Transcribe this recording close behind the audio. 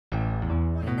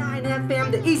that,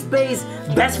 fam? The East Bay's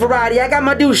best variety. I got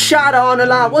my dude Shotta on the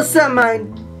line. What's up,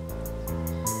 man?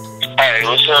 Hey,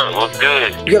 what's up? What's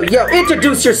good? Yo,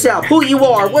 introduce yourself. Who you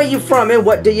are, where you from, and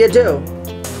what do you do?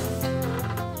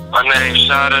 My name's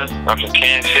Shotta. I'm from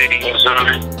Kansas City,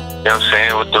 Missouri. You know what I'm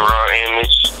saying? With the raw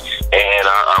image. And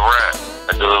I rap.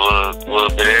 I do a little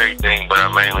bit of everything, but I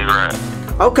mainly rap.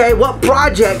 Okay, what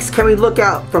projects can we look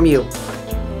out from you?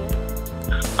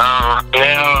 Now,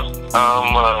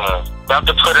 I'm about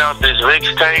to put out this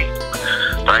mixtape.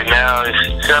 Right now,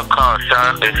 it's self-called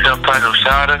Shotta. It's self-titled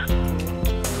Shotta.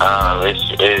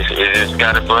 It's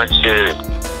got a bunch of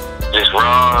just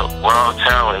raw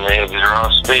talent, man. Just raw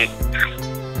spit.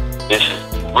 Just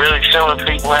really showing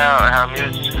people how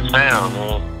music is found,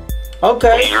 man.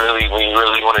 Okay. When you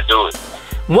really want to do it.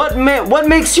 What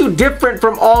makes you different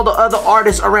from all the other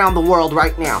artists around the world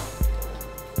right now?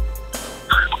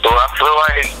 Well, I feel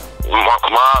like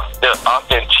the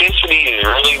authenticity is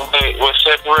really what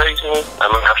separates me. I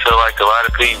mean, I feel like a lot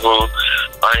of people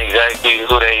aren't exactly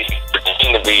who they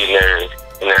pretend to be in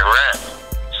their rap,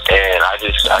 and I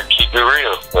keep it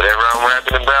real. Whatever I'm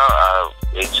rapping about,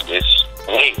 it's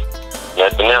me,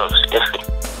 nothing else.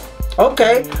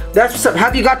 Okay, that's what's up.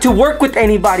 Have you got to work with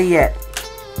anybody yet?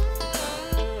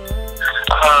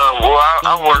 Well,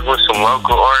 I work with some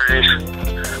local artists.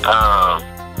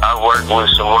 I work with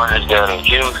some artists down in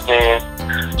Houston.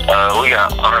 We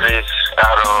got artists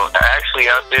out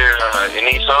there in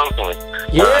East Oakland.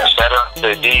 Yeah. Shout out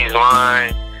to D's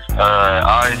Line,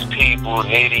 all his people,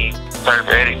 Nitty, Surf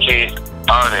Etiquette,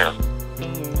 all them.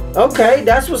 Okay,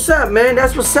 that's what's up, man.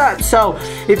 That's what's up. So,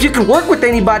 if you can work with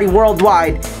anybody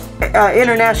worldwide,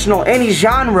 international, any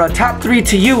genre, top 3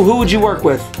 to you, who would you work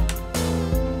with?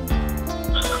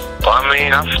 Well, I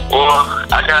mean, I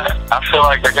feel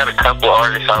like I got a couple of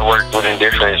artists I work with in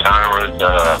different genres.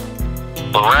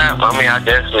 For rap, I mean, I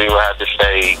definitely would have to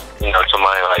say,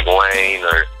 somebody like Wayne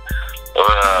or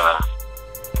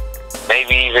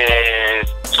maybe even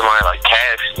somebody like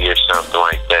Cassie or something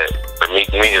like that, or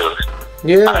Meek Mills.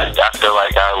 Yeah. I feel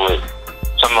like I would,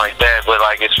 something like that. But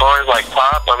like as far as like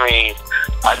pop, I mean,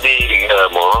 I did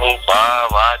Maroon 5.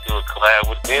 I do a collab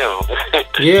with them.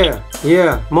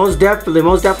 Yeah, most definitely.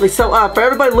 So, for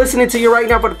everybody listening to you right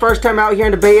now for the first time out here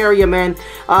in the Bay Area, man,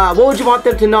 what would you want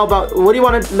them to know about? What do you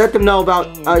want to let them know about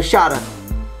Shotta?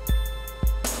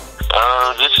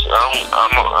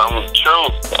 I'm true.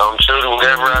 I'm true to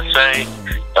whatever I say.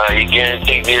 You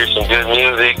guaranteed to hear some good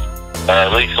music.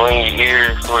 At least when you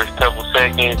hear it for a couple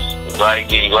seconds, you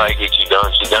like it, you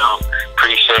don't.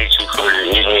 Appreciate you for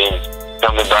even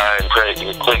coming by and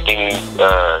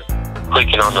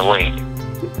clicking on the link.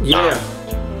 Yeah,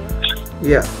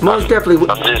 most definitely.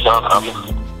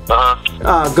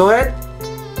 Go ahead.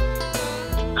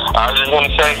 I just want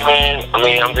to say, man, I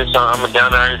mean, I'm a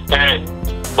down to earth cat,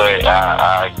 but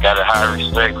I got a high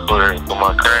respect for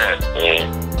my craft,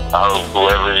 and I hope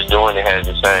whoever is doing it has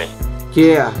the same.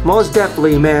 Yeah, most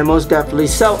definitely, man, most definitely.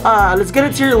 So, let's get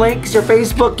into your links, your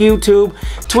Facebook, YouTube,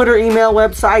 Twitter, email,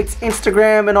 websites,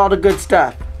 Instagram, and all the good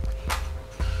stuff.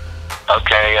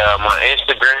 Okay, my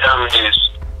Instagram is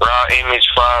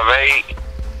RawImage58.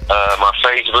 My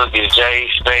Facebook is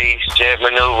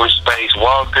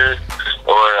J_Jet_Maneuver_Walker,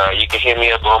 or you can hit me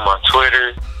up on my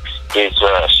Twitter. It's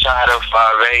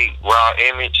Shotta58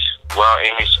 RawImage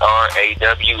RAWIMIJ.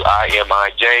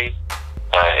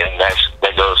 And that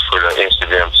goes for the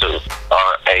Instagram too.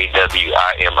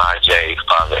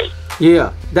 RAWIMIJ58.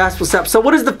 Yeah, that's what's up. So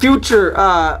what is the future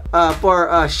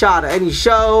for Shotta? Any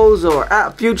shows or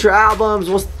future albums?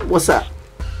 What's up?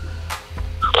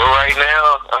 Well, right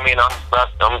now, I mean,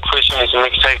 I'm pushing this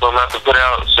mixtape I'm about to put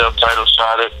out, self-titled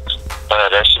Shotta.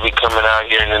 That should be coming out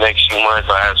here in the next few months.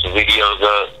 I have some videos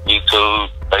up, YouTube,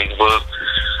 Facebook,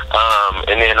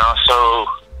 and then also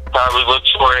probably look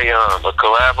for a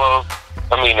collabo.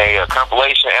 A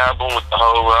compilation album with the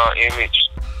whole raw image,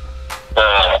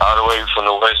 all the way from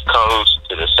the West Coast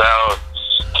to the South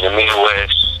to the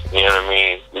Midwest. You know what I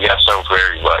mean? We got something for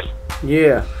everybody.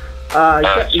 Yeah.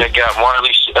 Check out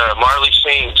Marley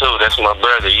Sheen too. That's my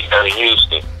brother. He's down in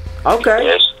Houston. Okay.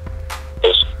 Yeah.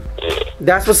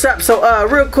 That's what's up. So,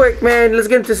 real quick, man, let's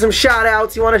get into some shout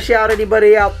outs. You want to shout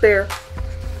anybody out there?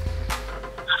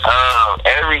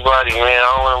 Everybody, man.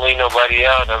 I don't want to leave nobody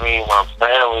out. I mean, my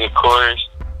family, of course.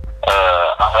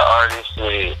 All the artists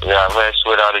that I mess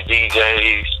with, all the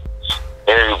DJs.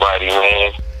 Everybody,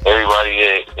 man.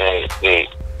 Everybody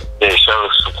that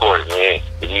shows support, man.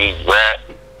 If you rap,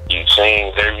 you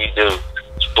sing, whatever you do,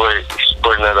 support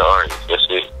another artist. That's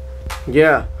it.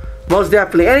 Yeah, most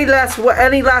definitely. Any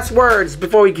last words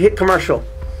before we hit commercial?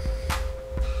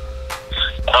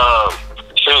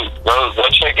 Shoot, go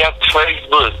check out the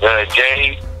Facebook,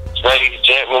 J space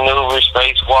Jet Maneuver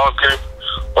Space Walker,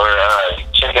 or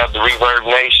check out the Reverb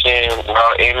Nation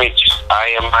Raw Image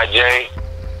IMIJ.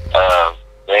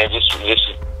 Man, just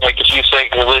take a few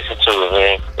seconds to listen to it,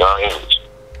 man. Raw Image.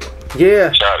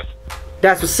 Yeah. Shotta.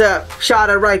 That's what's up.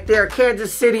 Shotta right there.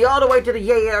 Kansas City, all the way to the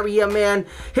Yay area, man.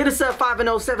 Hit us up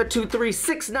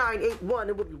 510-723-6981,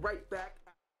 and we'll be right back.